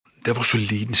det var så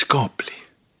lidenskapelig.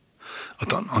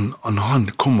 At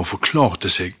han kom og forklarte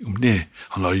seg om det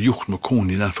han hadde gjort med konen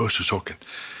i den første saken.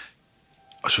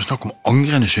 Altså snakk om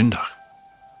angrende synder.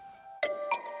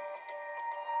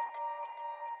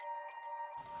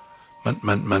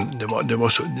 Men det var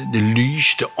så, det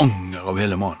lyste anger av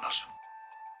hele mannen, altså.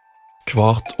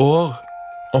 Hvert år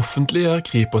offentliggjør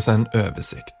Kripos en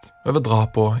oversikt over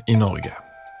drapene i Norge.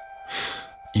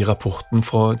 I rapporten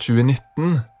fra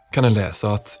 2019 kan jeg lese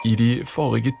at i de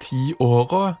forrige 10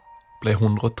 årene ble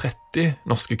 130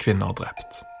 norske kvinner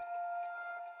drept.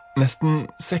 Nesten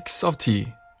 6 av 10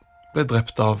 ble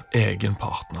drept av egen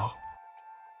partner.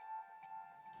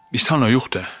 Hvis han har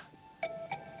gjort det,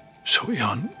 så er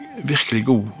han virkelig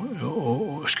god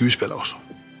og skuespiller også.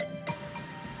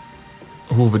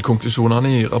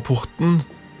 Hovedkonklusjonene i rapporten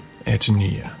er ikke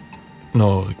nye.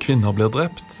 Når kvinner blir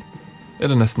drept, er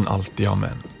det nesten alltid av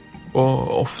menn, og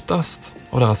oftest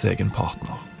av deres egen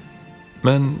partner.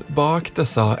 Men bak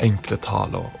disse enkle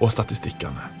tallene og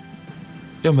statistikkene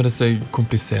gjemmer det seg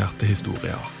kompliserte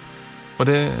historier. Og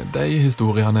det er de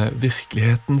historiene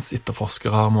virkelighetens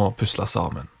etterforskere må pusle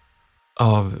sammen.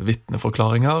 Av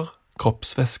vitneforklaringer,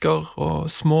 kroppsvæsker og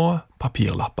små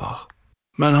papirlapper.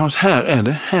 Men her er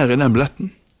det, her er den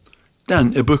billetten.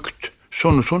 Den er brukt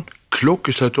sånn og sånn,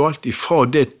 klokkeslett og alt ifra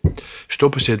det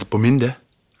stoppesetet på Minde.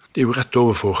 Det er jo rett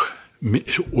overfor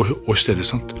åstedet,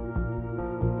 sant?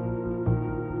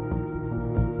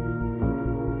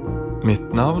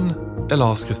 Mitt navn er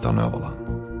Lars Kristian Øverland.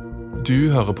 Du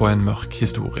hører på en mørk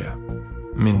historie.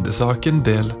 Mindesaken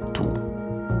del 2.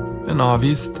 En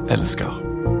avvist elsker.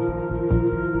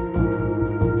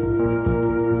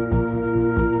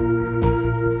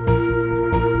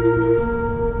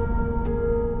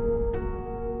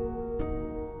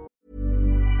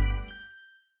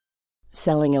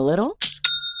 Selling a little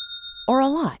or a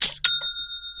lot?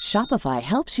 Shopify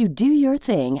helps you do your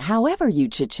thing however you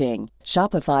cha-ching.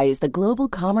 Shopify is the global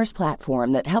commerce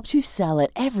platform that helps you sell at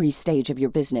every stage of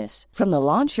your business. From the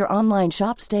launch your online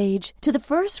shop stage to the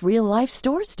first real-life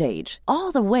store stage,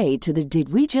 all the way to the did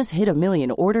we just hit a million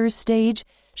orders stage.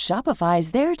 Shopify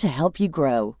is there to help you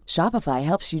grow. Shopify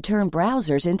helps you turn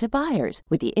browsers into buyers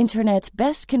with the internet's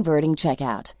best converting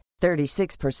checkout.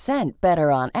 36%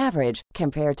 better on average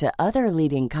compared to other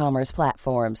leading commerce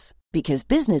platforms. Because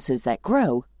businesses that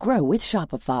grow, grow with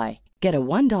Shopify. Get a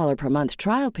 $1 per month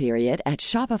trial period at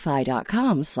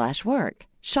shopify.com/work.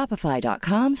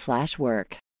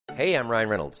 Shopify.com/work. Hey, I'm Ryan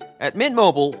Reynolds. At Mint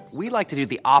Mobile, we like to do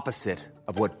the opposite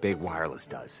of what Big Wireless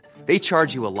does. They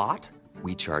charge you a lot,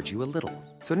 we charge you a little.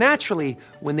 So naturally,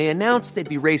 when they announced they'd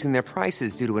be raising their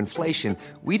prices due to inflation,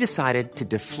 we decided to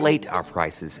deflate our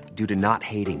prices due to not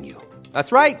hating you.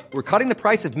 That's right. We're cutting the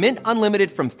price of Mint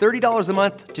Unlimited from $30 a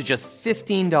month to just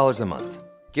 $15 a month.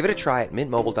 Give it a try at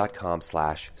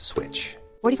mintmobile.com/switch.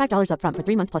 $45 up front for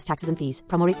 3 months plus taxes and fees.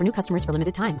 Promo rate for new customers for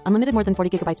limited time. Unlimited more than 40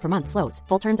 gigabytes per month. Slows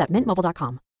full terms at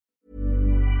mintmobile.com.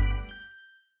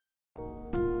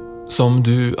 Som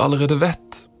du allerede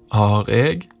vet, har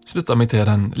jeg sluttet meg til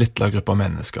den lille gruppa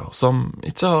mennesker som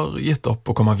ikke har gitt opp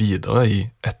å komme videre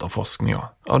i etterforskningen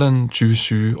av den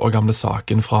 27 år gamle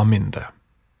saken fra Minde.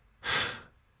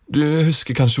 Du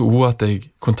husker kanskje også at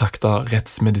jeg kontaktet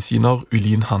rettsmedisiner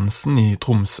Ulin Hansen i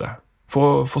Tromsø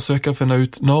for å forsøke å finne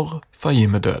ut når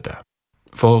Fahime døde.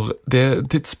 For det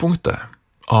tidspunktet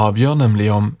avgjør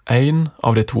nemlig om en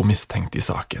av de 2 mistenkte i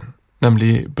saken,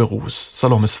 nemlig Berouz,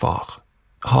 Salomes far,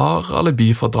 har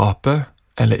alibi for drapet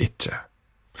eller ikke.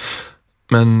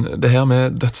 Men det her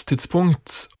med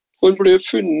dødstidspunkt Hun ble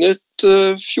funnet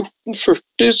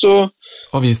 1440, så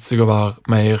har vist seg å være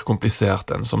mer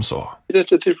komplisert enn som så. I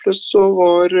dette tilfellet så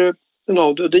var den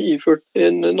avdøde iført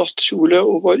en nattkjole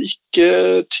og var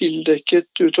ikke tildekket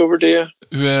utover det.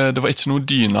 Det var ikke noe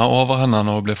dyna over henne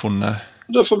når hun ble funnet.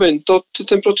 Det er forventet at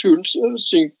temperaturen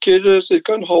synker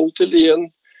ca. 0,5 til 1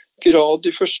 grad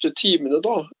de første timene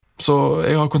da. Så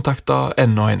jeg har kontaktet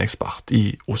enda en ekspert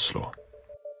i Oslo.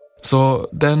 Så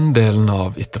den delen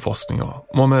av etterforskningen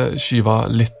må vi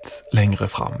skyve litt lengre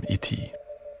fram i tid.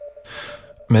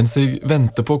 Mens jeg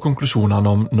venter på konklusjonene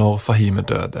om når Fahime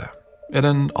døde, er det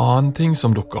en annen ting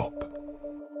som dukker opp.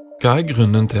 Hva er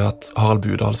grunnen til at Harald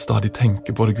Budal stadig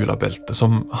tenker på det gule beltet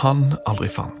som han aldri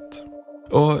fant?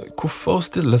 Og hvorfor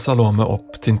stiller Salome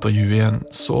opp til intervju i en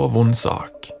så vond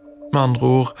sak? Med andre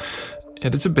ord, er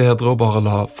det ikke bedre å bare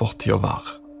la fortiden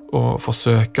være, og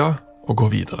forsøke å gå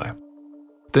videre?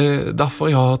 Det er derfor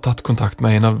jeg har tatt kontakt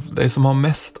med en av de som har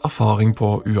mest erfaring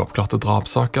på uoppklarte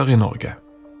drapssaker i Norge,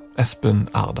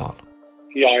 Espen Erdal.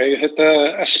 Ja, jeg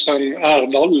heter Espen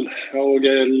Erdal og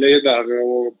er leder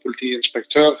og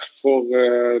politiinspektør for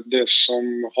det som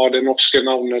har det norske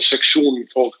navnet Seksjon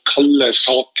for kalde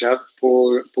saker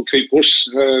på Kripos,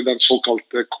 den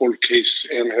såkalte Cold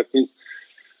Case-enheten.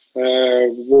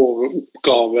 Vår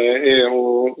oppgave er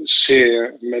å se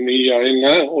med nye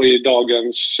øyne og i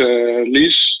dagens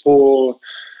lys på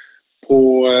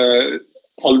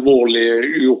alvorlige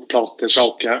uoppklarte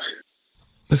saker.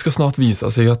 Det skal snart vise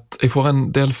seg at jeg får en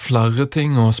del flere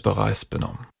ting å spørre Espen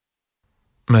om.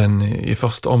 Men i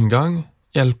første omgang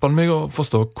hjelper han meg å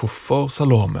forstå hvorfor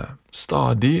Salome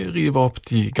stadig river opp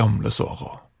de gamle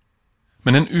sårene.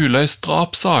 Men en uløst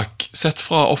drapssak sett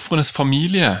fra offrenes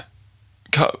familie,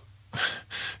 hva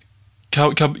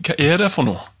er det for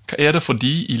noe? Hva er det for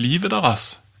de i livet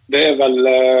deres? Det er vel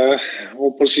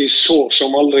sår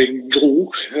som aldri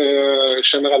gror,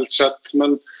 generelt sett,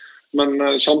 men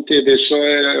samtidig så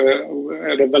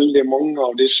er det veldig mange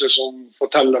av disse som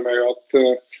forteller meg at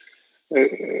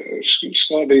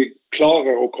skal de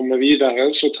klare å komme videre,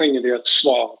 så trenger de et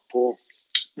svar på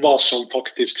hva som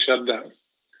faktisk skjedde.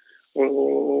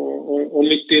 Og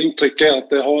mitt inntrykk er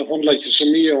at det handler ikke så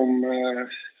mye om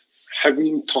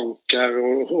hevntanker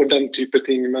og den type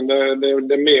ting, men det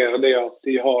er mer det at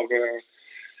de har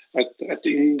et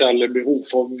inderlig behov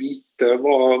for å vite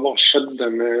hva skjedde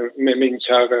med min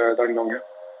kjære den gangen.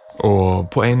 Og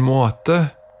på en måte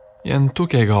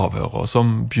gjentok jeg avhøret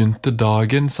som begynte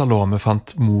dagen Salome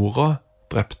fant mora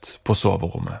drept på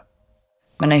soverommet.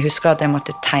 Men jeg husker at jeg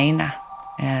måtte tegne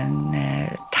en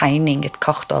tegning, et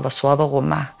kart over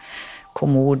soverommet,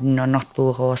 kommoden og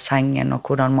nattbordet og sengen og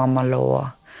hvordan mamma lå,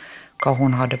 hva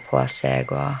hun hadde på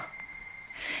seg.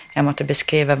 Og jeg måtte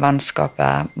beskrive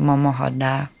vennskapet mamma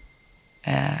hadde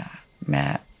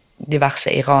med diverse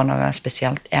iranere,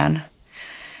 spesielt en.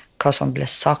 Hva som ble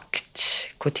sagt,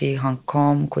 hvor tid han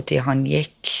kom, hvor tid han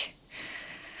gikk.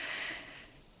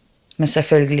 Men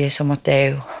selvfølgelig så måtte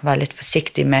jeg jo være litt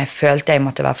forsiktig med, følte jeg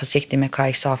måtte være forsiktig med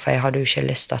hva jeg sa, for jeg hadde jo ikke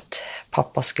lyst til at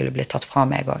pappa skulle bli tatt fra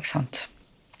meg også, sant?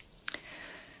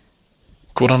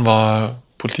 Hvordan var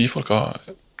politifolka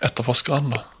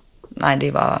etterforskerne da? Nei,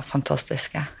 de var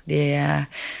fantastiske.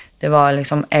 Det var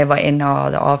liksom, jeg var inne og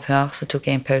hadde avhør, så tok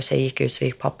jeg en pause, jeg gikk ut, så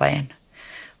gikk pappa inn.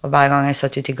 Og hver gang jeg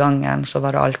satt ut i gangen, så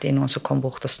var det alltid noen som kom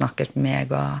bort og snakket med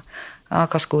meg, og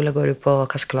hva skole går du på, hva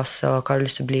klasse, og hva har du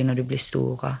lyst til å bli når du blir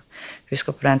stor. Og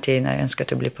husker på den tiden jeg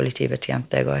ønsket å bli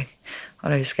politibetjent, jeg også. Og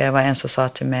da husker jeg var en som sa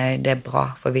til meg, det er bra,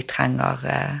 for vi trenger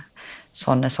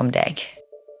sånne som deg.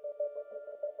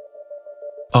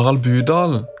 Harald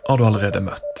Budal har du allerede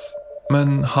møtt,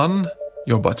 men han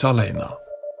jobber ikke alene.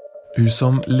 Hun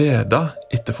som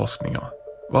ledet etterforskninga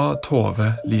var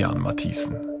Tove Lian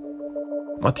Mathisen.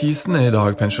 Mathisen er i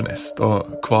dag pensjonist,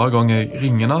 og hver gang jeg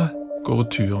ringer henne, går hun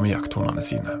tur med jakthundene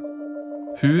sine.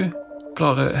 Hun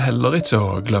klarer heller ikke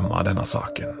å glemme denne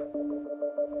saken.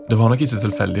 Det var nok ikke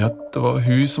tilfeldig at det var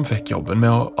hun som fikk jobben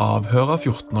med å avhøre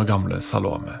 14 år gamle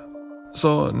Salome.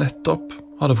 Så nettopp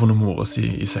hadde funnet mora si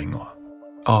i senga.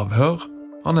 Avhør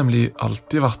har nemlig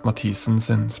alltid vært Mathisen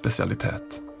sin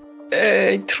spesialitet.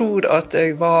 Jeg tror at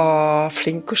jeg var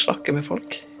flink å snakke med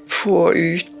folk. Få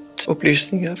ut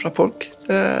opplysninger fra folk.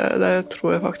 Det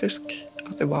tror jeg faktisk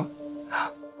at jeg var. Ja.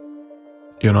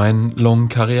 Gjennom en lang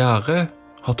karriere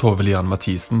har Tove Lian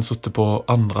Mathisen suttet på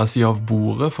andre siden av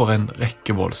bordet for en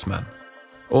rekke voldsmenn,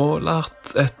 og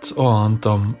lært et og annet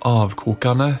om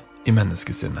avkrokene i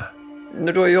menneskesinnet.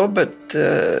 Når du har jobbet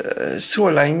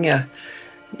så lenge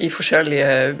i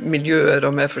forskjellige miljøer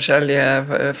og med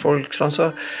forskjellige folk, sånn,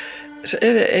 så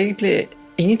er det egentlig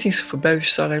ingenting som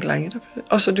forbauser deg lenger.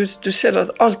 Altså, du ser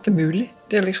at alt er mulig.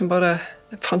 Det er liksom bare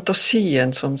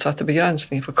fantasien som setter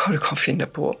begrensninger for hva du kan finne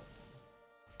på.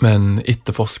 Men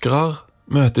etterforskere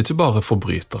møter ikke bare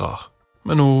forbrytere,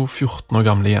 men også 14 år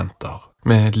gamle jenter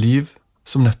med et liv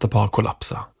som nettopp har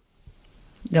kollapset.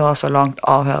 Det var så langt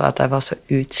avhør at jeg var så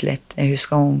utslitt. Jeg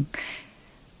husker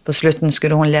på slutten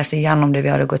skulle hun lese gjennom det vi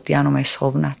hadde gått gjennom, jeg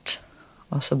sovnet.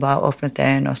 Og så bare åpnet jeg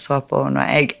øynene og så på henne.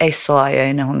 Jeg så i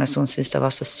øynene hennes, hun syntes det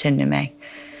var så synd i meg.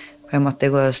 For jeg måtte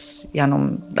gå gjennom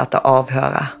dette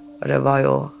avhøret. Og jeg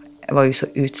var jo så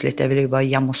utslitt, jeg ville jo bare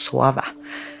hjem og sove.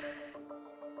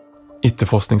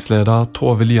 Etterforskningsleder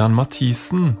Tove Lian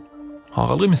Mathisen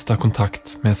har aldri mistet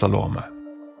kontakt med Salome.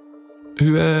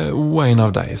 Hun er også en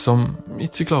av de som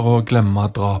ikke klarer å glemme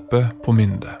drapet på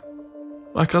Minde.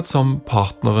 Akkurat som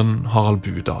partneren Harald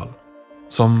Budal,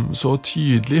 som så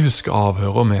tydelig husker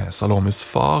avhøret med Salomes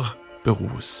far,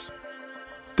 Beros.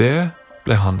 Det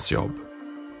ble hans jobb,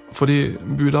 fordi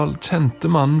Budal kjente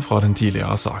mannen fra den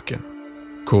tidligere saken,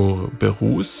 hvor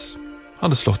Beros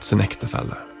hadde slått sin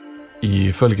ektefelle.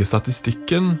 Ifølge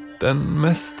statistikken den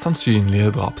mest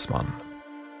sannsynlige drapsmannen.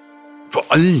 For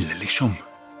alle liksom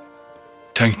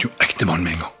tenkte jo ektemann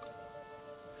med en gang.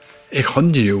 Jeg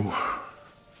hadde jo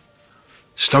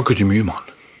snakket jo mye med han.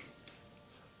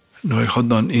 Når jeg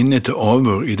hadde han inne til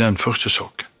avhør I den første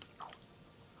saken.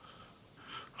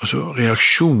 Altså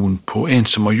reaksjon på en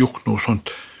som har gjort noe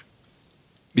sånt.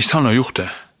 Hvis han har gjort det,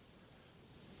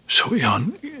 så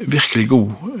han virkelig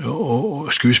god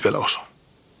og skuespiller også.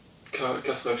 Hva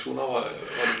reaksjoner var det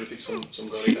du fikk som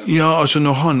det? Ja, altså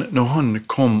når han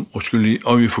kom og skulle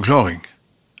avgi forklaring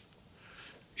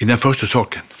I den første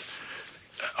saken,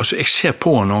 altså jeg ser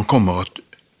på han når han kommer at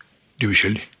du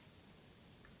skyldig.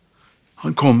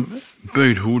 Han kom,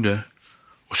 bøyd hodet,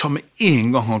 og sa med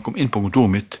en gang han kom inn på kontoret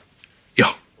mitt, ja,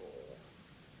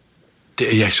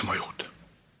 det jeg som har gjort det.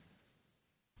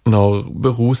 Når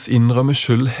Beros innrømmer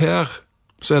skyld her,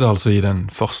 så det altså I den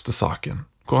første saken,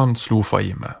 hvor han slo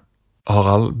Fahime.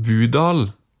 Harald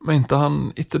Budal mente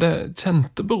han etter det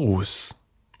kjente Beros,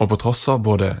 og på tross av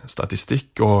både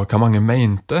statistikk og hva mange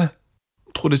mente,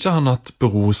 trodde ikke han at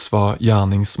Beros var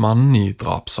gjerningsmannen I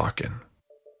drapssaken.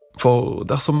 For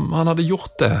dersom han hadde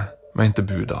gjort det, mente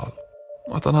Budal,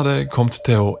 at han hadde kommet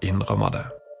til å innrømme det,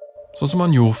 sånn som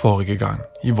han gjorde forrige gang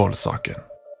I voldssaken.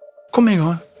 Kom en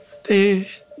gang, det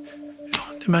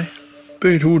meg,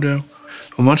 bøyd hodet,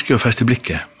 og vanskelig å feste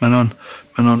blikket, men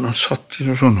han satt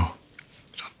sånn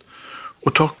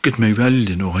og takket meg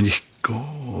veldig når han gikk,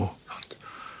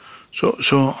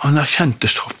 så han erkjente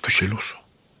straff på skyld også.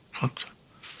 Sant?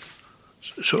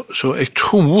 Så jeg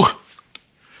tror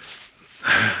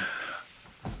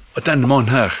at denne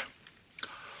mannen her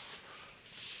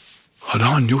hadde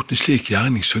han gjort en slik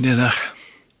gjerning så det der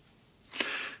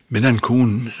med den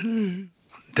konen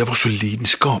det var så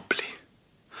lidenskapelig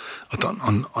at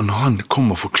han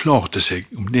kom og forklarte seg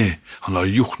om det han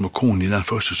hadde gjort med konen I den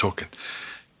første saken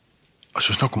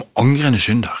altså snakk om angrende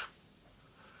synder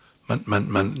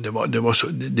men det var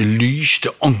så det lyste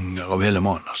anger av hele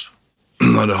mannen altså.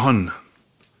 Hadde han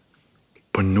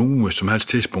på noe som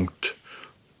helst tidspunkt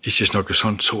ikke snakke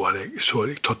sant, så hadde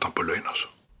jeg tatt han på løgn, altså.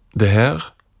 Det her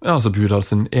altså Budal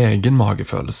sin egen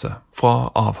magefølelse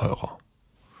fra avhører.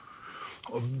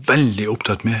 Og veldig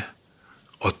opptatt med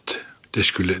at det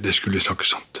skulle snakke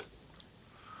sant.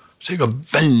 Så jeg har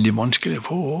veldig vanskelig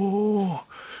for å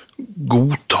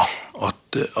godta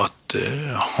at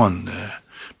han...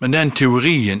 Men den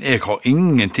teorien, jeg har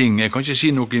ingenting, jeg kan ikke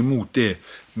si noe imot det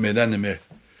med denne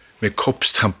med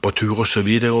kroppstemperatur og så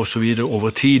videre over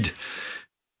tid.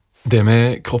 Det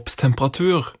med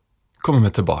kroppstemperatur kommer vi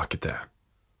tilbake til.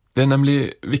 Det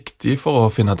nemlig viktig for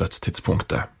å finne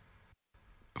dødstidspunktet.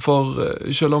 For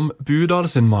selv om Budal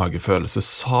sin magefølelse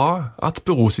sa at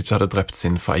Beros ikke hadde drept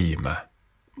sin Fahime,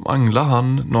 manglet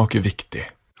han noe viktig.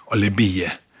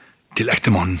 Alibiet til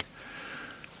ektemannen.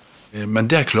 Men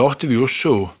der klarte vi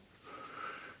også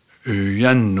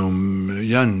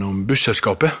gjennom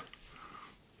busselskapet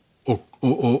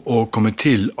å komme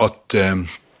til at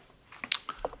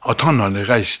han hadde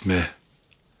reist med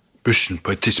bussen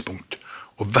på et tidspunkt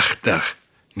og vært der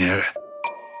nede.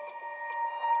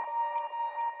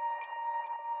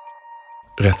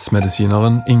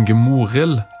 Rettsmedisineren Inge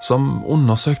Morild, som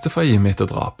undersøkte Fahime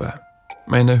etter drapet,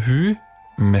 mener hun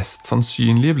mest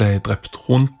sannsynlig ble drept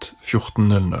rundt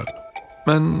 14:00.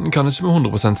 Men kan ikke med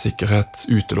 100% sikkerhet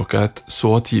utelukke et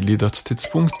så tidlig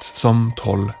dødstidspunkt som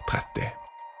 12:30.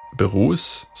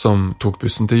 Beros, som tok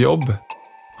bussen til jobb,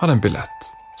 hadde en billett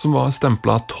som var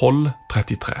stemplet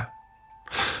 12:33.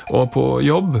 Og på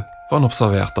jobb var han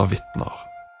observert av vittner.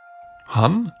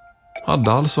 Han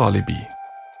hadde altså alibi.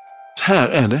 Her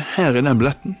den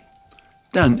billetten.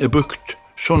 Den brukt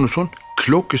sånn og sånn,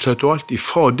 klokkeslett og alt,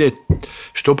 ifra det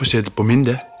stoppesetet på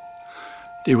Minde.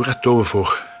 Det jo rett overfor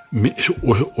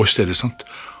åstedet, sant?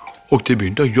 Og til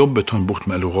byen, da jobbet han bort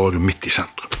med Eldorado midt I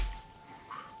sentrum.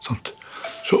 Sant?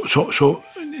 Så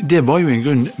det var jo en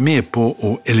grunn med på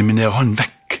å eliminere han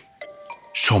vekk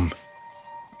som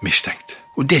mistenkt.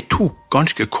 Og det tok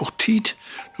ganske kort tid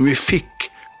når vi fikk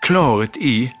klarhet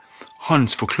I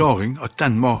hans forklaring at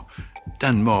den var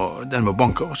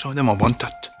banker, altså den var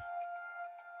vanntett.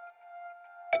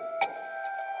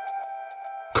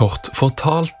 Kort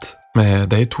fortalt, med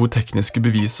de to tekniske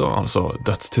beviser, altså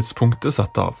dødstidspunktet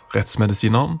satt av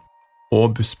rettsmedisineren,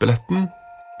 og bussbilletten,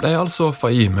 ble altså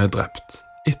Fahime drept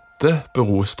etter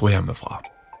Beros dro hjemmefra.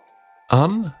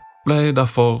 Han ble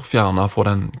derfor fjernet fra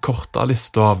den korte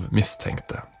lista av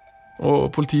mistenkte,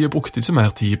 og politiet brukte ikke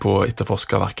mer tid på å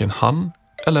etterforske hverken han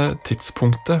eller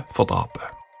tidspunktet for drapet.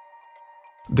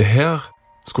 Det her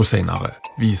skulle senere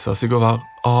vise seg å være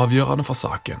avgjørende for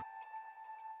saken.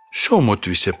 Så måtte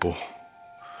vi se på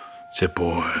se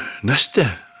på neste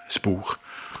spor.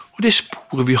 Og det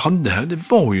sporet vi hadde her, det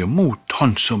var jo mot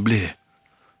han som ble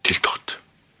tiltalt.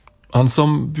 Han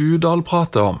som Budal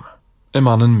prater om,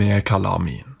 mannen vi kaller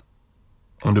Amin.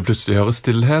 Om du plutselig hører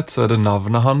stillhet, så det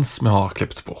navnet hans vi har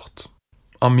klippet bort.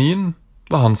 Amin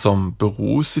var han som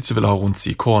Beroes ikke ville ha rundt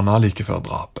si kona like før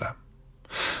drapet.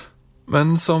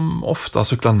 Men som ofte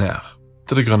syklet ned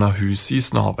til det grønne huset i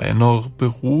Snarvei når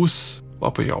Beroes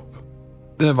var på jobb.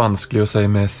 Det vanskelig å si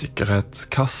med sikkerhet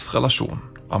hvilken relasjon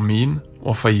Amin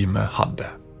og Fahime hadde.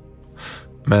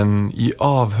 Men i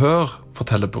avhør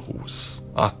forteller Beroes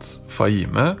at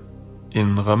Fahime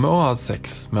innrømmer å ha hatt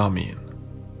sex med Amin.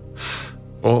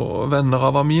 Og venner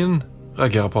av Amin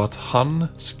reagerer på at han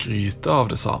skryter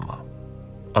av det samme.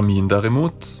 Amin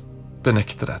derimot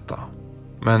benekter dette.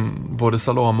 Men både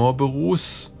Salome og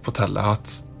Beroes forteller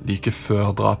at like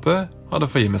før drapet hadde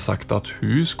Fahime sagt at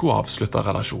hun skulle avslutte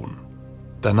relasjonen.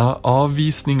 Denne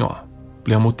avvisningen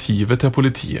blir motivet til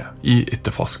politiet i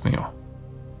etterforskningen.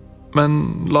 Men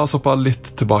la oss hoppe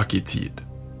litt tilbake i tid,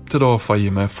 til da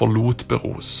Fahime forlot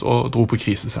Beroes og dro på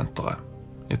krisesenteret,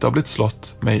 etter å ha blitt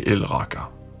slått med ei ildrake.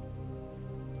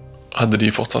 Hadde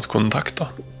de fortsatt kontakt da?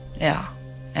 Ja,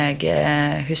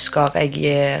 jeg husker jeg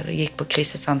gikk på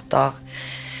krisesenter,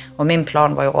 og min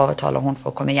plan var jo å overtale hun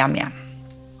for å komme hjem igjen.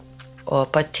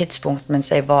 Og på et tidspunkt mens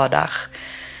jeg var der,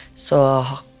 så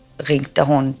ringte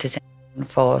hun til sin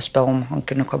for å spørre om han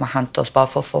kunne komme og hente oss, bare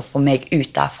for å få meg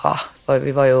ut derfra, for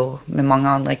vi var jo med mange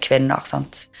andre kvinner,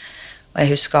 sant? Og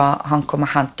jeg husker han kom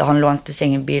og hentet, han lånte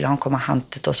seg en bil, han kom og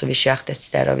hentet oss, og vi kjørte et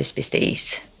sted, og vi spiste is.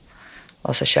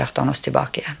 Og så kjørte han oss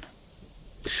tilbake igjen.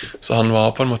 Så han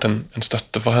var på en måte en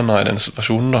støtte for henne i denne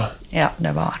situasjonen da? Ja,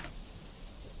 det var han.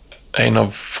 En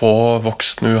av få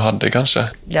voksne hun hadde, kanskje?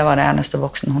 Det var det eneste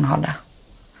voksne hun hadde.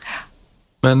 Ja.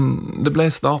 Men det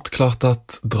ble snart klart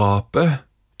at drapet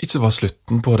ikke var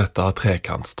slutten på dette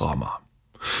trekantsdrama.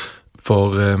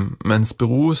 For mens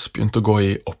Beroes begynte å gå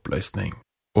i oppløsning,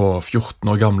 og 14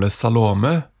 år gamle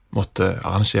Salome måtte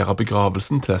arrangere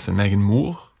begravelsen til sin egen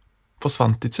mor,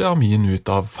 forsvant ikke Amin ut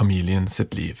av familien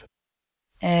sitt liv.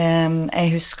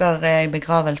 Jeg husker i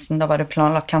begravelsen, da var det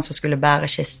planlagt hvem som skulle bære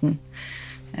kisten.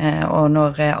 Og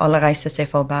når alle reiste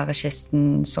seg for å bære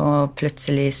kisten, så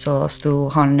plutselig så sto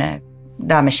han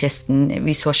der med kisten.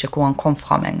 Vi så ikke hvor han kom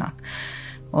fra med en gang.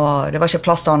 Og det var ikke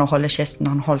plass til han å holde kisten.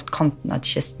 Han holdt kanten av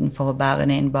kisten for å bære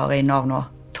den inn, bare i navn og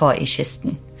ta i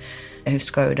kisten. Jeg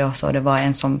husker jo det også, det var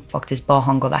en som faktisk ba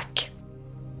han gå vekk.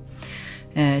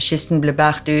 Kisten ble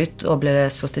bært ut og ble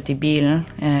suttet i bilen.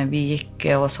 Vi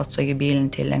gikk og satt seg i bilen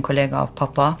til en kollega av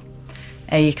pappa.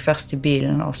 Jeg gikk først i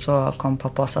bilen, og så kom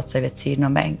pappa og satt seg ved siden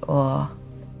av meg, og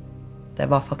det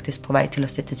var faktisk på vei til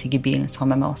å sitte seg i bilen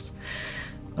sammen med oss.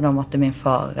 Og da måtte min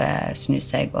far snu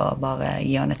seg og bare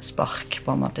gi han et spark, på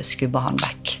en måte skubbe han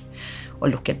vekk og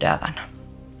lukke døren.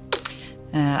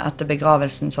 Etter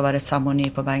begravelsen så var det et seremoni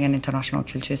på Bergen Internasjonale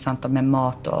Kultursenter med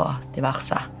mat og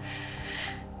diverse.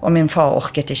 Og min far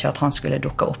orket ikke at han skulle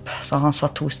dukke opp, så han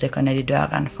satt 2 stykker ned i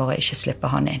døren for å ikke slippe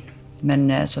han inn. Men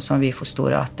sånn som vi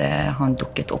forstod det, at han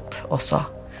dukket opp også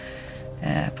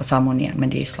på seremonien, men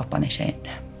de slapp han ikke inn.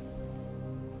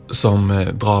 Som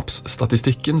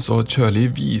drapsstatistikken så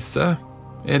kjølig viser,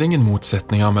 det ingen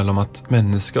motsetninger mellom at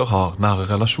mennesker har nære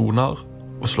relasjoner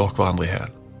og slår hverandre i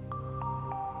hel.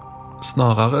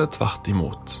 Snarere tvert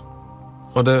imot.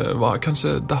 Og det var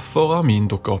kanskje derfor Amin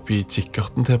dukket opp i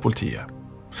kikkerten til politiet.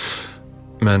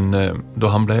 Men da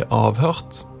han ble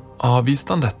avhørt,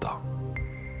 avviste han dette.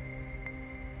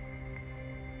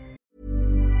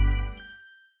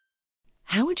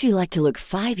 How would you like to look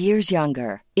 5 years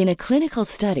younger? In a clinical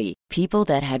study, people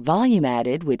that had volume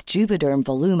added with Juvederm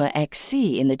Voluma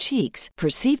XC in the cheeks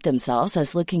perceived themselves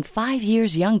as looking 5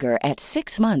 years younger at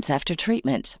 6 months after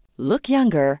treatment. Look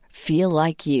younger, feel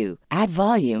like you. Add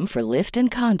volume for lift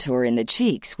and contour in the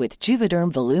cheeks with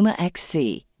Juvederm Voluma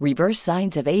XC. Reverse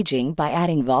signs of aging by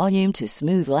adding volume to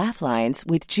smooth laugh lines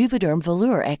with Juvederm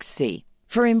Volure XC.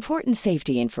 For important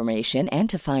safety information and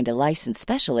to find a licensed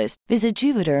specialist, visit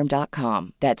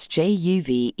Juvederm.com. That's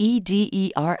JUVEDERM.com.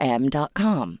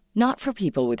 Not for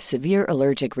people with severe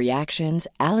allergic reactions,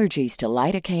 allergies to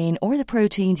lidocaine, or the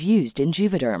proteins used in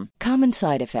Juvederm. Common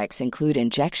side effects include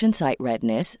injection site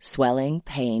redness, swelling,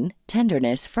 pain,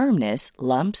 tenderness, firmness,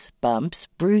 lumps, bumps,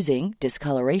 bruising,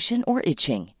 discoloration, or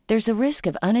itching. There's a risk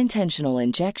of unintentional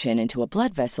injection into a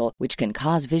blood vessel, which can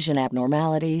cause vision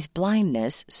abnormalities,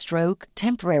 blindness, stroke,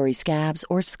 temporary scabs,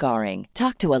 or scarring.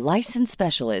 Talk to a licensed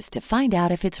specialist to find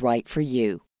out if it's right for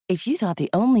you. If you thought the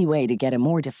only way to get a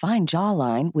more defined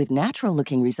jawline with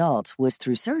natural-looking results was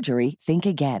through surgery, think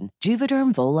again.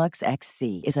 Juvederm Volux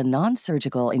XC is a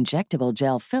non-surgical injectable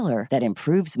gel filler that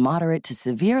improves moderate to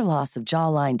severe loss of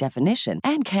jawline definition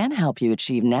and can help you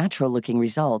achieve natural-looking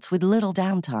results with little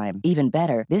downtime. Even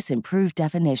better, this improved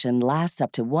definition lasts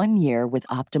up to 1 year with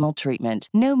optimal treatment.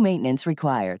 No maintenance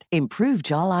required. Improve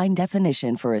jawline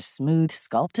definition for a smooth,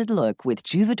 sculpted look with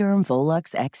Juvederm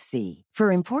Volux XC.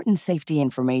 For important safety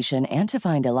information and to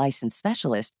find a licensed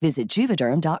specialist, visit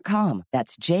Juvederm.com.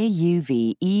 That's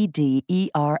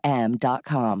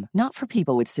JUVEDERM.com. Not for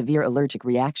people with severe allergic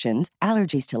reactions,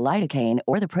 allergies to lidocaine,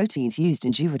 or the proteins used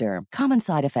in Juvederm. Common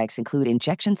side effects include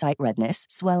injection site redness,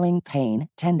 swelling, pain,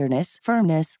 tenderness,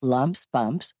 firmness, lumps,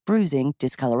 bumps, bruising,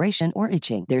 discoloration, or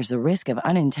itching. There's a risk of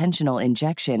unintentional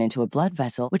injection into a blood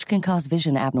vessel, which can cause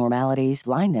vision abnormalities,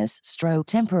 blindness, stroke,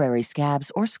 temporary scabs,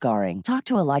 or scarring. Talk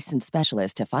to a licensed specialist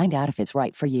to find out if it's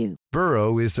right for you.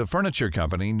 Burrow is a furniture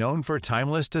company known for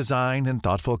timeless design and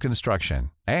thoughtful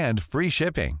construction, and free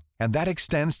shipping, and that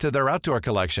extends to their outdoor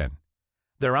collection.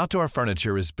 Their outdoor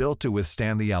furniture is built to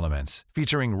withstand the elements,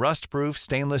 featuring rust-proof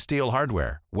stainless steel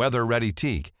hardware, weather-ready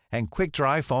teak, and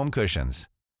quick-dry foam cushions.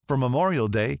 For Memorial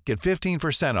Day, get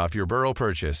 15% off your Burrow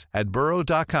purchase at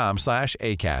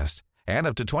burrow.com/acast, and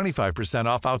up to 25%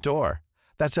 off outdoor.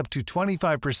 That's up to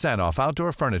 25% off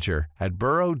outdoor furniture at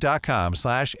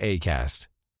burrow.com/acast.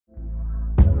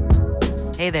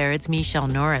 Hey there, it's Michelle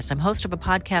Norris. I'm host of a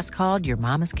podcast called Your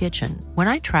Mama's Kitchen.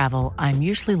 When I travel, I'm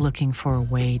usually looking for a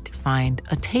way to find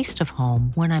a taste of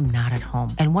home when I'm not at home.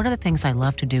 And one of the things I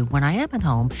love to do when I am at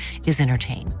home is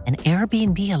entertain. And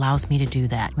Airbnb allows me to do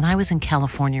that. When I was in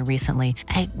California recently,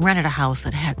 I rented a house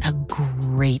that had a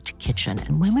great kitchen.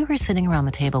 And when we were sitting around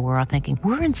the table, we were all thinking,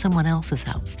 we're in someone else's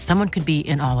house. Someone could be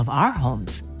in all of our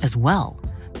homes as well.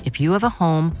 If you have a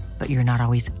home, but you're not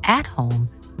always at home,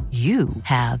 you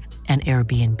have an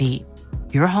Airbnb.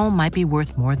 Your home might be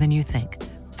worth more than you think.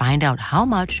 Find out how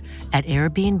much at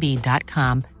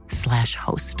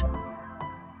airbnb.com/host.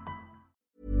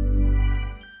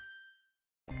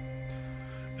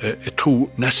 Jeg tror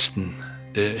nesten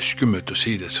det skummelt å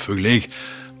si det, selvfølgelig.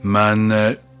 Men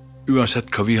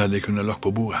uansett hva vi hadde kunnet lagt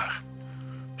på bordet her,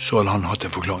 så hadde han hatt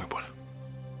en forklaring på det.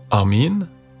 Armin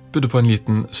bodde på en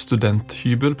liten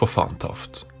studenthybel på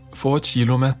Fantoft, få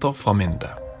kilometer fra Minde.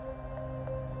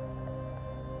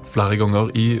 Flere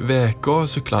ganger i veka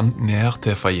syklet han ned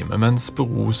til Fahime mens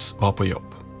Beroes var på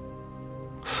jobb.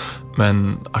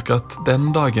 Men akkurat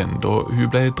den dagen da hun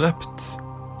ble drept,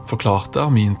 forklarte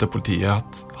Armin til politiet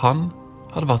at han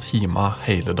hadde vært hjemme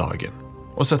hele dagen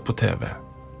og sett på TV,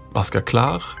 vasket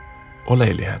klær og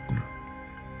leiligheten.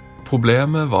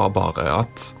 Problemet var bare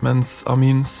at mens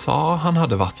Armin sa han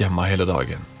hadde vært hjemme hele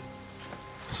dagen,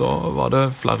 så var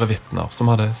det flere vittner som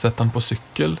hadde sett han på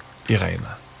sykkel i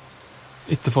regnet.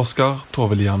 Etterforsker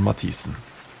Tove Lian Mathisen.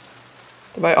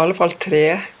 Det var i alle fall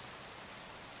 3.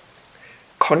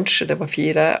 Kanskje det var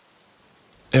 4.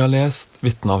 Jeg har lest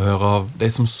vittneavhør av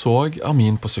de som så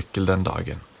Armin på sykkel den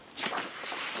dagen.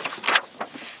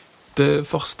 Det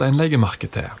første en legger merke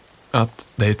til er at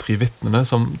de 3 vittnene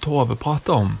som Tove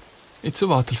pratet om, ikke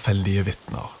var tilfeldige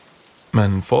vittner,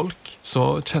 men folk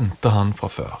så kjente han fra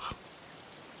før.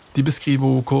 De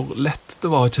beskriver hvor lett det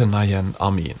var å kjenne igjen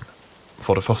Armin.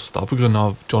 For det første på grunn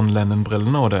av John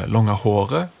Lennon-brillene og det lange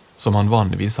håret, som han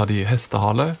vanligvis hadde i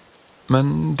hestehale,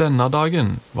 men denne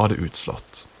dagen var det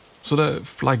utslått, så det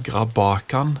flagret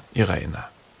bak han i regnet.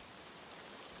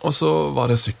 Og så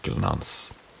var det sykkelen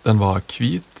hans. Den var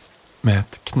hvit med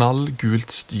et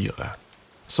knallgult styre,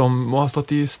 som må ha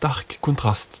stått i sterk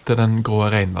kontrast til den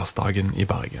grå regnværsdagen i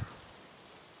Bergen.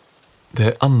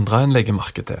 Det andre en legger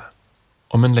merke til,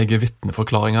 om en legger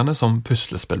vittneforklaringene som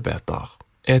puslespillbeter,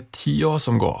 er tida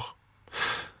som går,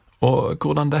 og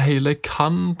hvordan det hele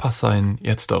kan passe inn i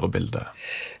et større bilde.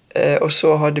 Og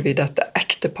så hadde vi dette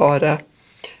ekteparet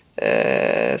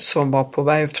som var på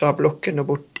vei fra blokken og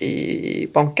bort i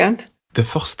banken. Det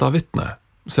første vittnet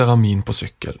ser Armin på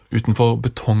sykkel utenfor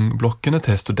betongblokkene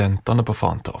til studentene på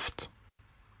Fantoft.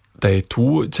 De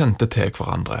 2 kjente til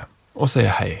hverandre og sier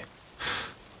hei.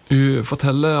 Hun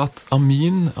forteller at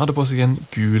Armin hadde på seg en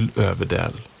gul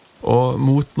overdel, og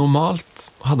mot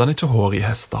normalt hadde han ikke hår i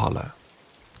hestehale.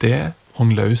 Det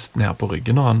hong løst ned på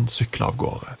ryggen når han syklet av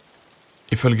gårde.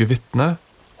 Ifølge vittnet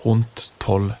rundt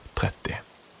 12:30.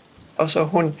 Altså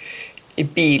hun i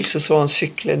bil så han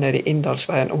sykle ned i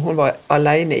Inndalsveien. Om hun var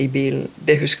alene i bilen,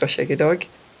 det husker ikke jeg i dag.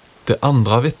 Det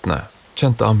andre vittnet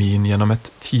kjente Armin gjennom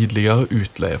et tidligere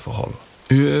utleieforhold.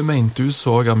 Hun mente hun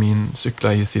så Armin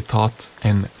sykle i sitat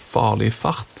en farlig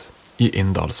fart i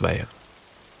Inndalsveien.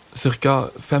 cirka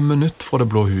 5 minutter fra det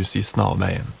blå huset i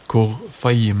Snarveien, hvor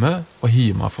Fahime var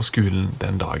hjemme fra skolen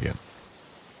den dagen.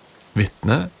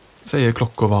 Vitnet sier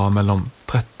klokka var mellom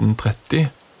 13:30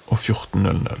 og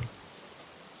 14:00.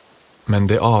 Men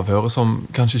det avhøret som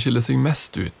kanskje skiller seg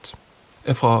mest ut,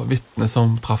 fra vitnet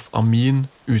som traff Amin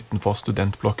utenfor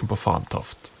studentblokken på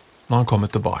Fantoft, når han kommer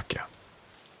tilbake.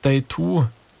 De to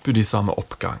bodde i samme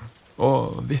oppgang,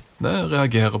 og vitnet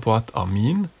reagerer på at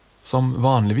Amin, som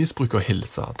vanligvis bruker å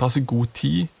hilse, ta seg god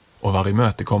tid og være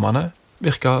imøtekommende,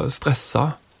 virker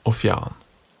stresset og fjern.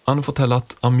 Han forteller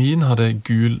at Amin hadde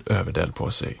gul overdel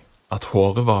på seg, at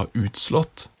håret var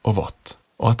utslått og vått,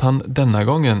 og at han denne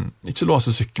gangen ikke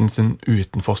låser sykkelen sin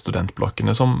utenfor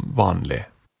studentblokkene som vanlig.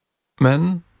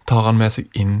 Men tar han med seg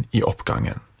inn i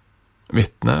oppgangen.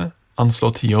 Vitnet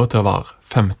anslår tida til å være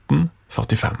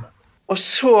 15:45. Og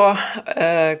så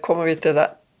kommer vi til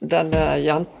denne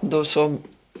jenten da, som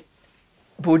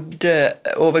bodde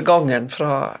over gangen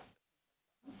fra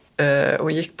og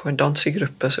gikk på en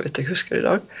dansegruppe, så vidt jeg husker i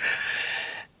dag.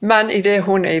 Men i det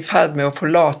hun i ferd med å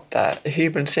forlate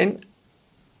hybelen sin,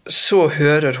 så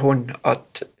hører hun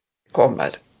at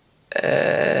kommer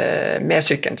med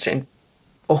sykkelen sin.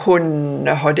 Og hun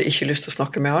hadde ikke lyst til å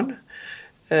snakke med han,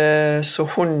 så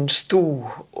hun sto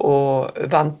og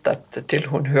ventet til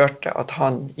hun hørte at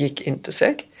han gikk inn til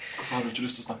seg. Hvorfor hadde du ikke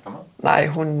lyst til å snakke med han? Nei,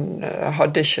 hun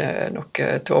hadde ikke noe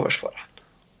til overs for han.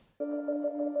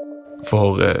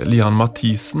 For Lian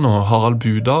Mathisen og Harald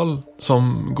Budal,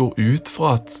 som går ut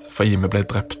fra at Fahime ble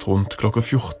drept rundt klokka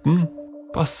 14,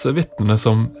 passer vitnene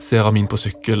som ser Amin på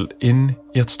sykkel inn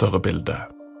i et større bilde.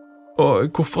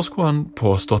 Og hvorfor skulle han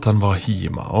påstå at han var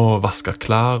hjemme og vasket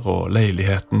klær og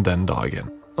leiligheten den dagen,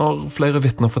 når flere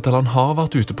vitner forteller han har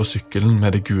vært ute på sykkelen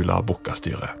med det gule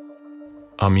bukkastyret?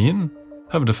 Amin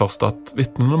hevder først at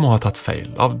vitnene må ha tatt feil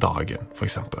av dagen, for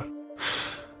eksempel.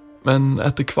 Men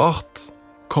etter hvert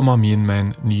kom Amin med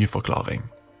en ny forklaring.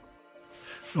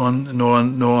 Når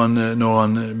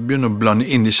han begynner å blande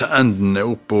inn disse endene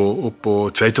opp på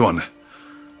Tveitevannet,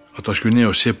 at han skulle ned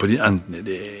og se på de endene,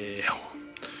 det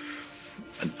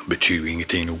betyr jo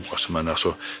ingenting nå, men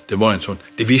det var en sånn,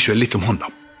 det viser jo litt om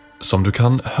hånda. Som du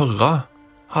kan høre,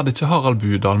 hadde ikke Harald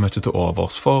Budal møtt til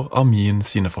overs for Amin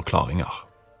sine forklaringer.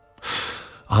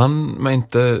 Han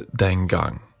mente den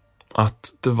gang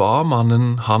at det var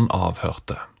mannen han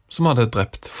avhørte, som hadde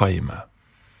drept Fahime.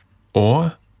 Og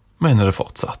mener det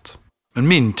fortsatt. Men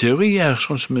min teori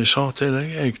sånn som jeg sa til deg,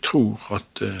 jeg tror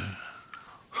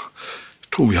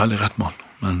vi hadde rett mann,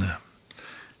 men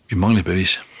vi mangler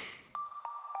bevis.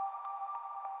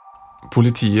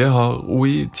 Politiet har også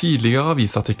i tidligere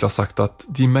avisartikler sagt at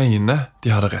de mener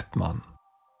de hadde rett mann.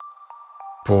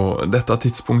 På dette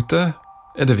tidspunktet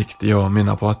det viktig å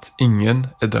minne på at ingen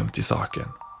dømt i saken.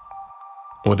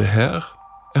 Og det her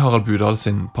Harald Budal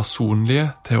sin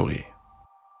personlige teori.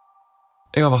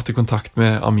 Jeg har vært i kontakt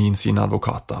med Amin sine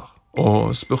advokater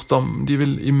og spurt om de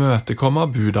vil imøtekomme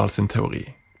Budal sin teori.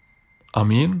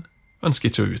 Amin ønsker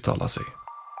ikke å uttale seg.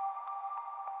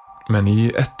 Men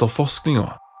i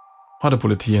etterforskninga hadde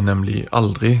politiet nemlig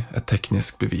aldri et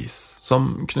teknisk bevis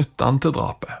som knyttet han til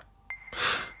drapet.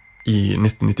 I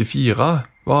 1994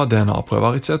 var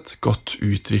DNA-prøver ikke et godt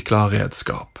utviklet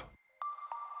redskap.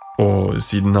 Og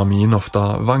siden Amin ofte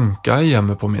vanket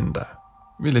hjemme på Minde,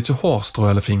 ville ikke hårstrå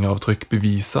eller fingeravtrykk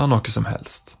bevise noe som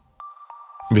helst.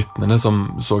 Vitnene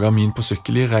som så Amin på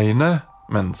sykkel i regnet,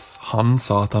 mens han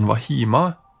sa at han var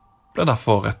hjemme, ble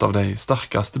derfor et av de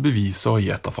sterkeste bevisene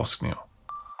i etterforskninga.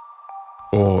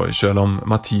 Og selv om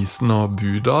Mathisen og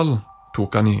Budal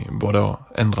tok han i både å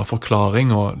endre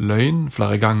forklaring og løgn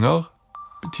flere ganger,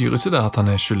 betyr ikke det at han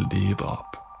skyldig i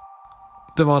drap.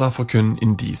 Det var derfor kun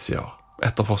indisier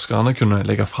etterforskerne kunne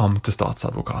legge fram til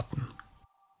statsadvokaten.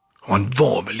 Han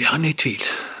var vel gjerne i tvil,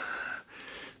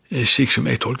 slik som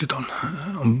jeg tolket han.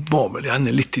 Han var vel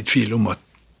gjerne litt i tvil om at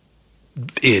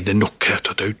det nok her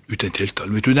til å ta ut en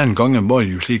tiltale. Vet du, den gangen var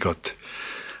det jo slik at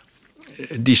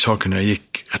de sakene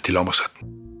gikk rett til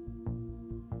lagmannsretten.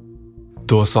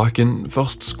 Da saken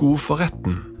først skulle for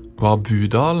retten, var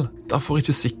Budal derfor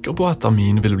ikke sikker på at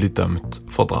Amin ville bli dømt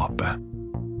for drapet.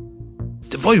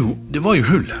 Det var jo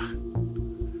hull her.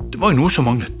 Det var jo noe som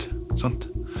manglet, sant?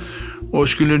 Og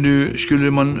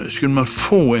skulle man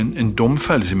få en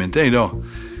domfellelse, mente jeg da,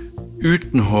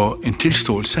 uten å ha en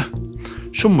tilståelse,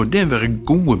 så må det være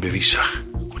gode beviser.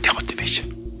 Og det hadde vi ikke.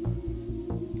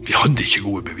 Vi hadde ikke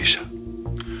gode beviser.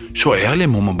 Så ærlig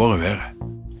må man bare være.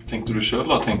 Tenkte du selv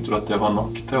da? Tenkte du at det var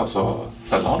nok til å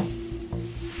felle han?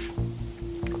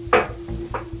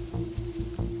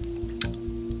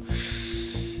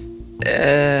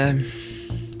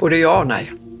 Både ja og nei.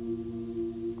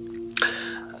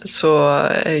 Så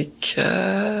jeg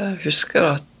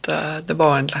husker at det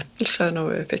var en lettelse når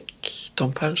vi fikk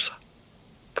domfellelse.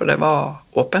 For det var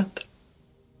åpent.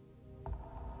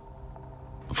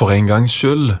 For en gangs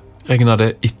skyld regnet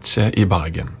det ikke i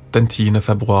Bergen den 10.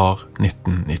 februar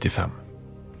 1995.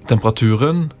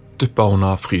 Temperaturen dyppet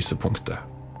under frysepunktet.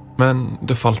 Men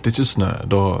det falt ikke snø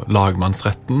da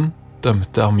lagmannsretten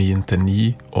dømte Amin til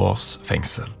 9 års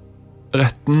fengsel.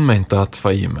 Retten mente at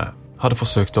Fahime hadde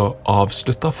forsøkt å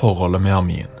avslutte forholdet med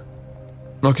Amin.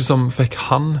 Noe som fikk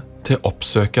han til å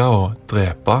oppsøke og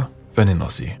drepe venninna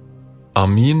si.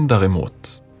 Amin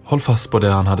derimot holdt fast på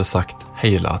det han hadde sagt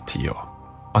hele tiden,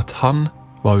 at han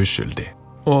var uskyldig,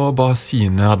 og ba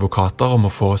sine advokater om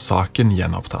å få saken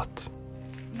gjenopptatt.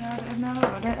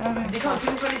 De kan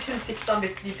ikke sikte han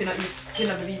hvis de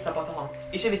finner beviser på at han.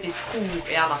 Ikke hvis de tror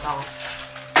igjen at han.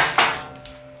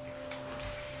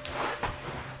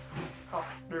 Hva?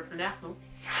 Blir du planert nå?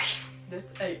 Nei.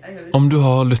 Om du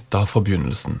har lyttet fra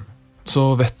begynnelsen,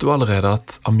 så vet du allerede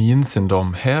at Amin sin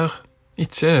dom her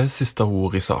ikke er siste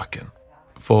ord i saken.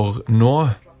 For nå,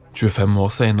 25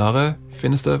 år senere,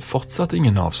 finnes det fortsatt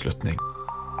ingen avslutning.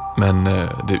 Men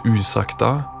det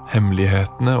usagte,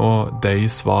 hemmelighetene og de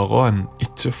svarene en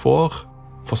ikke får,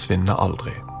 forsvinner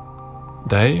aldri.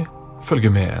 De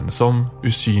følger med en som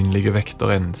usynlige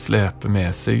vekter en sleper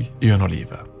med seg gjennom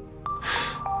livet.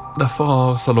 Derfor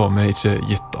har Salome ikke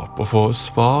gitt opp å få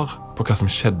svar på hva som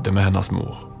skjedde med hennes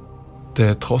mor.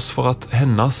 Til tross for at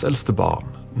hennes eldste barn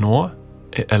nå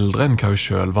er eldre enn hva hun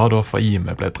selv var da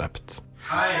Fahime ble drept.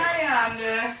 Hei,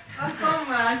 Anne.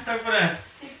 Velkommen. Takk for det.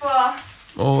 Stikk på.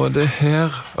 Og det er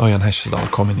her Ørjan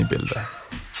Hesjedal kom inn i bildet.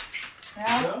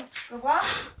 Ja, går bra?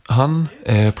 Han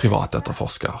er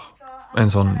privatetterforsker.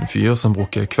 En sånn fyr som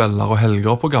bruker kvelder og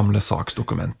helger på gamle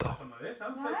saksdokumenter.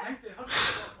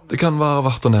 Det kan være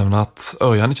verdt å nevne at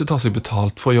Ørjan ikke tar seg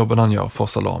betalt for jobben han gjør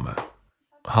for Salome.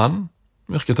 Han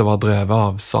virker til å være drevet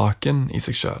av saken i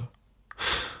seg selv,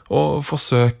 og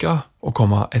forsøker å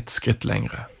komme et skritt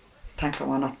lengre. Tenker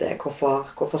man at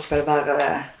hvorfor skal det være...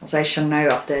 Altså jeg skjønner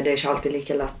jo at det er ikke alltid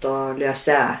like lett å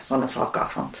løse sånne saker,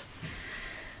 sant?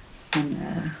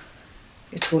 Men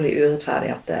utrolig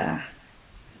urettferdig at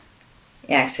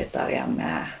jeg sitter igjen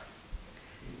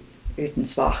uten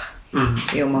svar.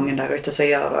 Det er jo mange der ute som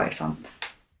gjør det, ikke sant?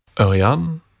 Ørjan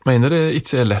mener det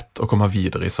ikke er lett å komme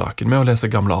videre i saken med å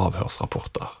lese gamle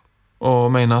avhørsrapporter,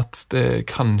 og mener at det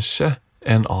kanskje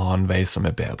er en annen vei som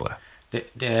er bedre.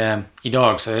 I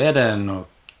dag så er det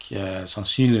nok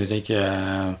sannsynligvis ikke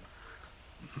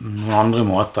noen andre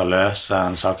måter å løse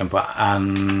en saken på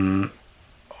enn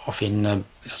å finne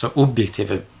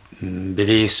objektive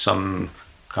bevis som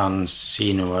kan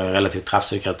si noe relativt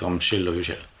treffsikkert om skyld og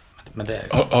uskyld. Men det...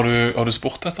 Har du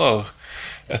spurt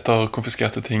etter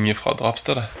konfiskerte ting fra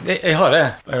drapsstedet? Jeg har det.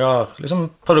 Jeg har liksom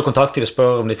prøvd å kontakte dem og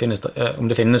spørre om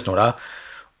det finnes noe der.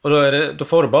 Og da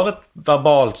får du bare et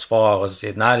verbalt svar og så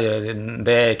sier nei,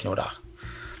 det er ikke noe der.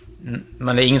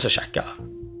 Men det er ingen som sjekker.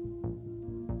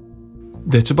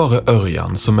 Det er ikke bare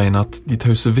Ørjan som mener at de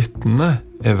tause vitnene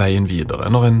er veien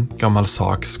videre når en gammel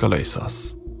sak skal løses.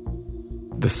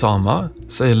 Det samme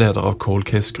sier leder av Cold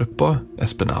Case-gruppa,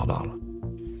 Espen Erdal.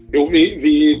 Jo,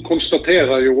 vi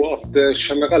konstaterer jo at det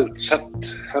generelt sett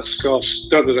hersker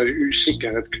større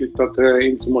usikkerhet knyttet til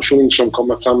informasjon som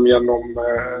kommer frem gjennom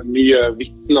nye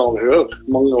vitneavhør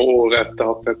mange år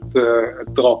etter at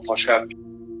et drap har skjedd.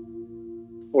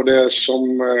 Og det er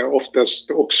som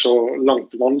oftest også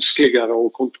langt vanskeligere å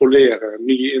kontrollere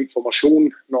ny informasjon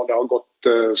når det har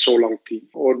gått så lang tid.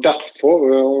 Og derfor,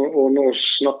 og nå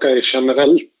snakker jeg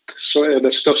generelt, så er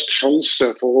det størst sjanse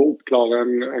for å oppklare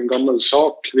en gammel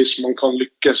sak hvis man kan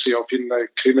lykkes i å finne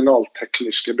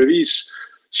kriminaltekniske bevis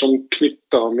som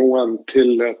knytter noen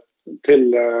til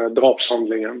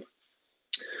drapshandlingen.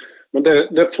 Men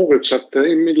det forutsetter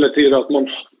imidlertid at man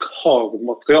har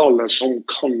materiale som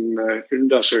kan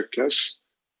undersøkes.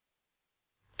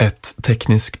 Et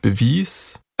teknisk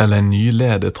bevis eller en ny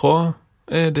ledetråd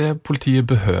er det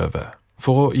politiet behøver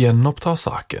for å gjenoppta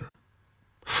saken.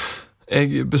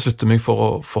 Jeg beslutter meg for å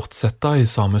fortsette i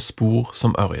samme spor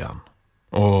som Ørjan,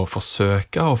 og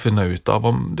forsøke å finne ut av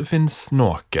om det finnes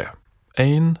noe,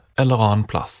 en eller annen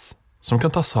plass, som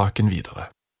kan ta saken videre.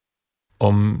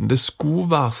 Om det skulle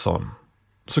være sånn,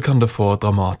 så kan det få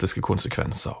dramatiske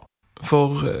konsekvenser.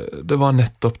 For det var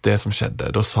nettopp det som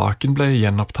skjedde da saken ble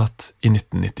gjenopptatt i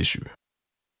 1997.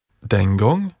 Den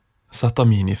gang satt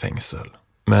Amin i fengsel,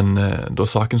 men da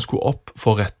saken skulle opp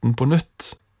for retten på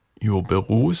nytt, gjorde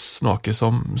Beros noe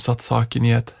som satt saken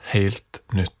i et helt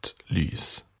nytt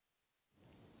lys.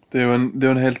 Det er jo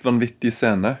en helt vanvittig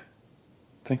scene,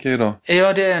 tenker jeg da.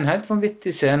 Ja, det en helt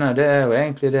vanvittig scene, det jo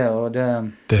egentlig det, og det...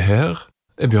 Det her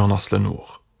Bjørn Asle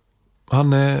Nord.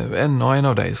 Han enda en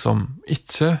av de som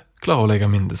ikke klarer å legge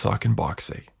Minde-saken bak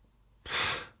seg.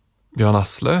 Bjørn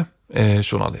Asle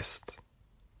journalist,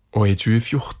 og i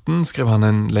 2014 skrev han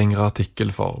en lengre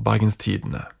artikkel for Bergens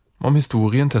Tidende om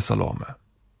historien til Salome.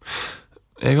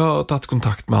 Jeg har tatt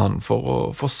kontakt med han for å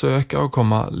forsøke å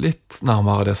komme litt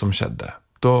nærmere det som skjedde,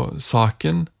 da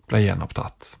saken ble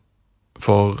gjenopptatt.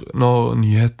 For når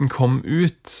nyheten kom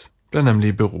ut, ble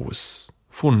nemlig Beros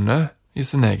funnet i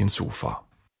sin egen sofa.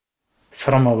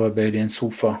 Fremoverbøyd i en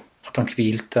sofa, at han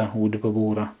hvilte hodet på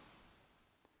bordet.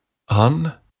 Han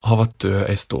har vært død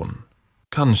en stund,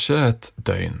 kanskje et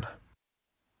døgn.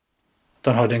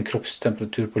 Han hadde en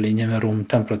kroppstemperatur på linje med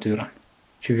romtemperaturen,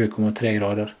 20,3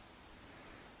 grader.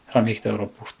 Han gikk det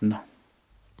rapporten da.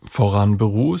 Foran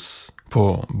Beros,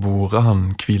 på bordet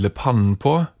han hviler pannen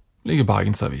på, ligger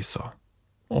Bergensaviser,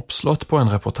 oppslått på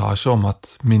en reportasje om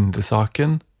at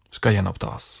Minde-saken skal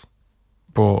gjenopptas.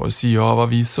 På siden av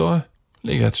avisa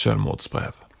ligger et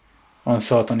selvmordsbrev. Han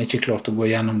sa at han ikke klarte å gå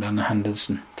gjennom denne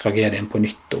hendelsen, tragedien på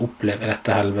nytt, og oppleve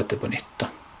dette helvete på nytt.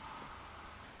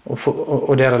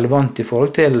 Og det relevant i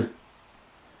forhold til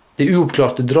det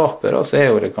uoppklarte drapet, da, så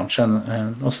jo det kanskje,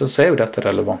 og så jo dette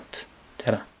relevant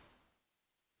til det.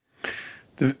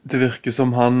 Det virker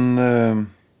som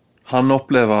han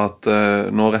opplever at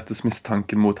nå rettes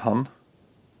mistanken mot han,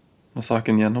 når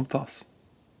saken gjenopptas.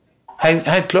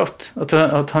 Helt klart,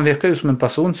 at han virker jo som en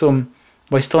person som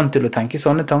var i stand til å tenke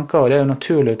sånne tanker, og det jo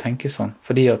naturlig å tenke sånn,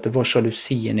 fordi at det var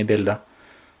sjalusien i bildet.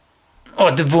 Og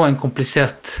at det var en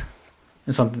komplisert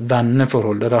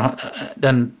venneforhold, der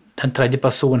den tredje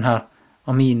personen her,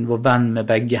 Amin, var venn med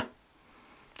begge,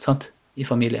 sant? I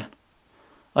familien.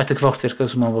 Og etter hvert virker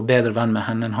det som han var bedre venn med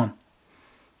henne enn han.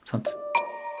 Sant?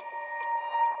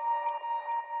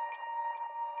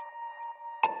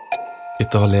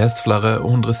 Etter å ha lest flere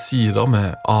 100 sider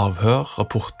med avhør,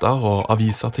 rapporter og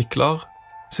avisartikler,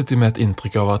 sitter jeg med et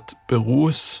inntrykk av at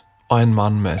Beros var en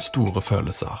mann med store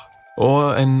følelser,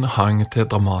 og en hang til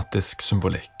dramatisk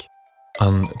symbolikk.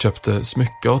 Han kjøpte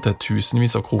smykker til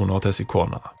tusenvis av kroner til sin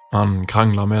kone. Han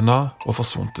kranglet med henne og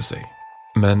forsvunte seg.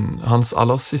 Men hans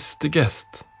aller siste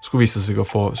gest skulle vise seg å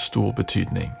få stor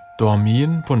betydning, da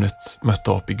Amin på nytt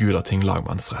møtte opp i Gulating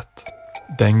lagmannsrett.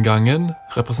 Den gangen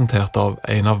representert av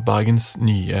en av Bergens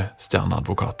nye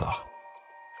stjerneadvokater.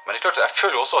 Men det klart, jeg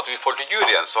føler også at i forhold til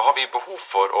juryen så har vi behov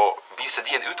for å vise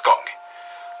de en utgang.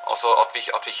 Altså at vi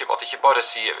ikke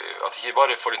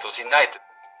bare får de til å si nei,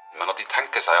 men at de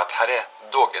tenker seg at her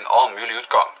dog en annen mulig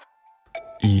utgang.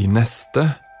 I neste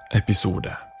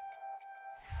episode.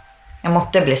 Jeg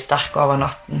måtte bli sterk over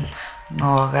natten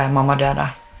når mamma døde.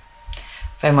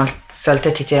 For jeg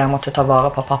følte til tider jeg måtte ta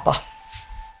vare på pappa.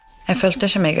 Jeg følte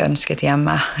ikke meg ønsket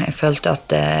hjemme. Jeg følte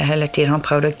at hele tiden han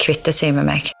prøvde å kvitte seg med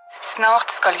meg. Snart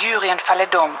skal juryen felle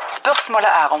dom.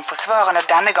 Spørsmålet om forsvarerne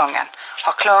denne gangen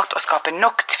har klart å skape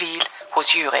nok tvil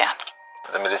hos juryen.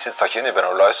 Den medisinske sakkyndige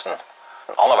Bernhard Olaisen,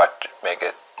 han har vært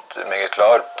meget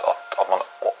klar at man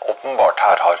åpenbart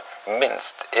her har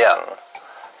minst en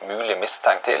mulig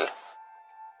mistenkt til.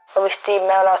 Og hvis de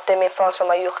mener at det min far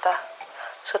som har gjort det,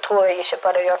 så tror jeg ikke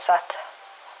på det uansett.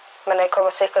 Men jeg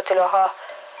kommer sikkert til å ha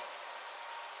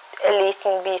en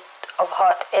liten bit av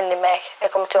hat inni meg. Jeg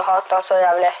kommer til å hate han så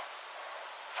jævlig.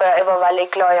 For jeg var veldig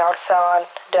glad i han før han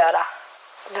døde.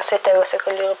 Da sitter jeg og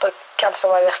sikkert lurer på hvem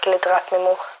som har virkelig drept min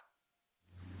mor.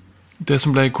 Det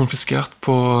som ble konfiskert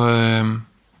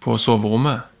på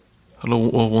soverommet, eller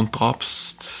rundt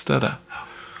drapsstedet,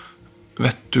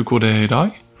 vet du hvor det i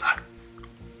dag? Nei.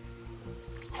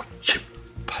 Har ikke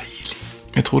peiling.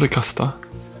 Jeg tror det kastet.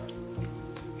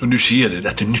 Når du sier det,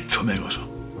 dette nytt for meg også.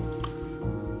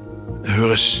 Det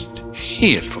høres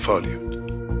helt forfarlig ut.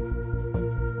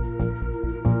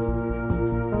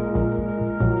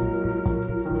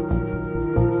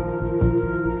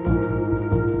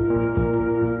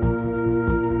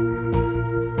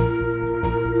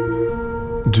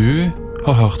 Du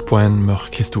har hørt på en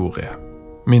mørk historie.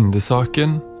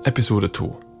 Minde-saken, episode 2.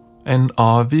 En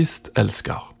avvist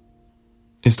elsker.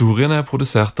 Historien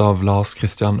produsert av Lars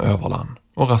Christian Øverland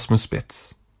og Rasmus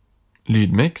Spitz.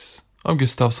 Lydmix av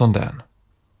Gustav Sondén.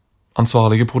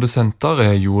 Ansvarlige produsenter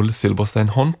Joel Silberstein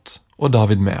Hont og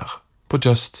David Mehr på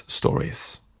Just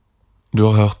Stories. Du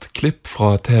har hørt klipp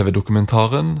fra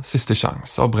TV-dokumentaren Siste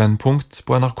sjans av Brennpunkt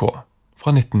på NRK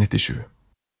fra 1997.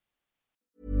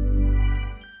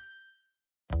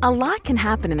 A lot can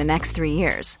happen in the next 3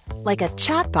 years. Like a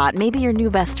chatbot may be your new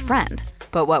best friend.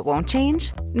 But what won't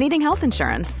change? Needing health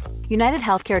insurance. United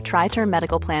Healthcare Tri-Term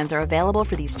Medical Plans are available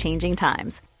for these changing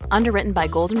times. Underwritten by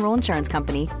Golden Rule Insurance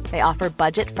Company, they offer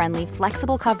budget-friendly,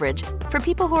 flexible coverage for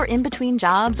people who are in between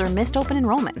jobs or missed open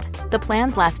enrollment. The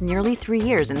plans last nearly 3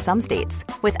 years in some states,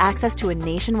 with access to a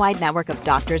nationwide network of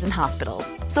doctors and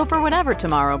hospitals. So for whatever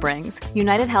tomorrow brings,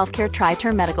 United Healthcare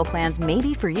Tri-Term Medical Plans may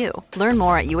be for you. Learn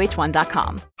more at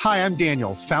uh1.com. Hi, I'm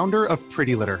Daniel, founder of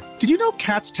Pretty Litter. Did you know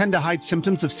cats tend to hide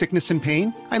symptoms of sickness and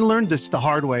pain? I learned this the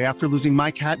hard way after losing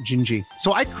my cat, Gingy.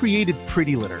 So I created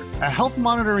Pretty Litter, a health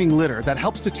monitoring litter that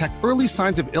helps detect early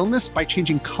signs of illness by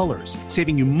changing colors,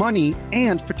 saving you money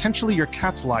and potentially your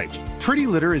cat's life. Pretty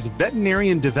Litter is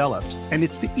veterinarian developed, and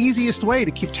it's the easiest way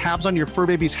to keep tabs on your fur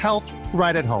baby's health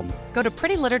right at home. Go to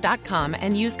prettylitter.com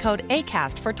and use code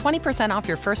ACAST for 20% off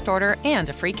your first order and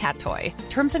a free cat toy.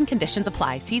 Terms and conditions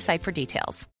apply. See site for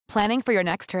details. Planning for your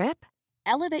next trip?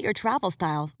 Elevate your travel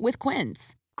style with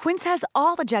Quince. Quince has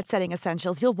all the jet-setting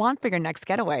essentials you'll want for your next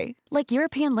getaway, like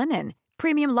European linen,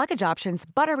 premium luggage options,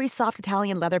 buttery soft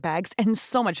Italian leather bags, and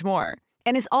so much more.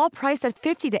 And is all priced at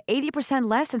 50 to 80%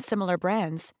 less than similar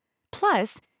brands.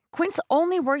 Plus, Quince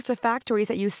only works with factories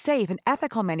that use safe and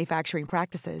ethical manufacturing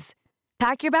practices.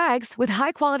 Pack your bags with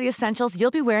high-quality essentials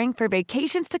you'll be wearing for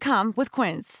vacations to come with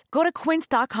Quince. Go to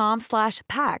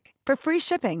quince.com/pack for free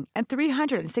shipping and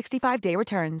 365-day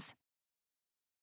returns.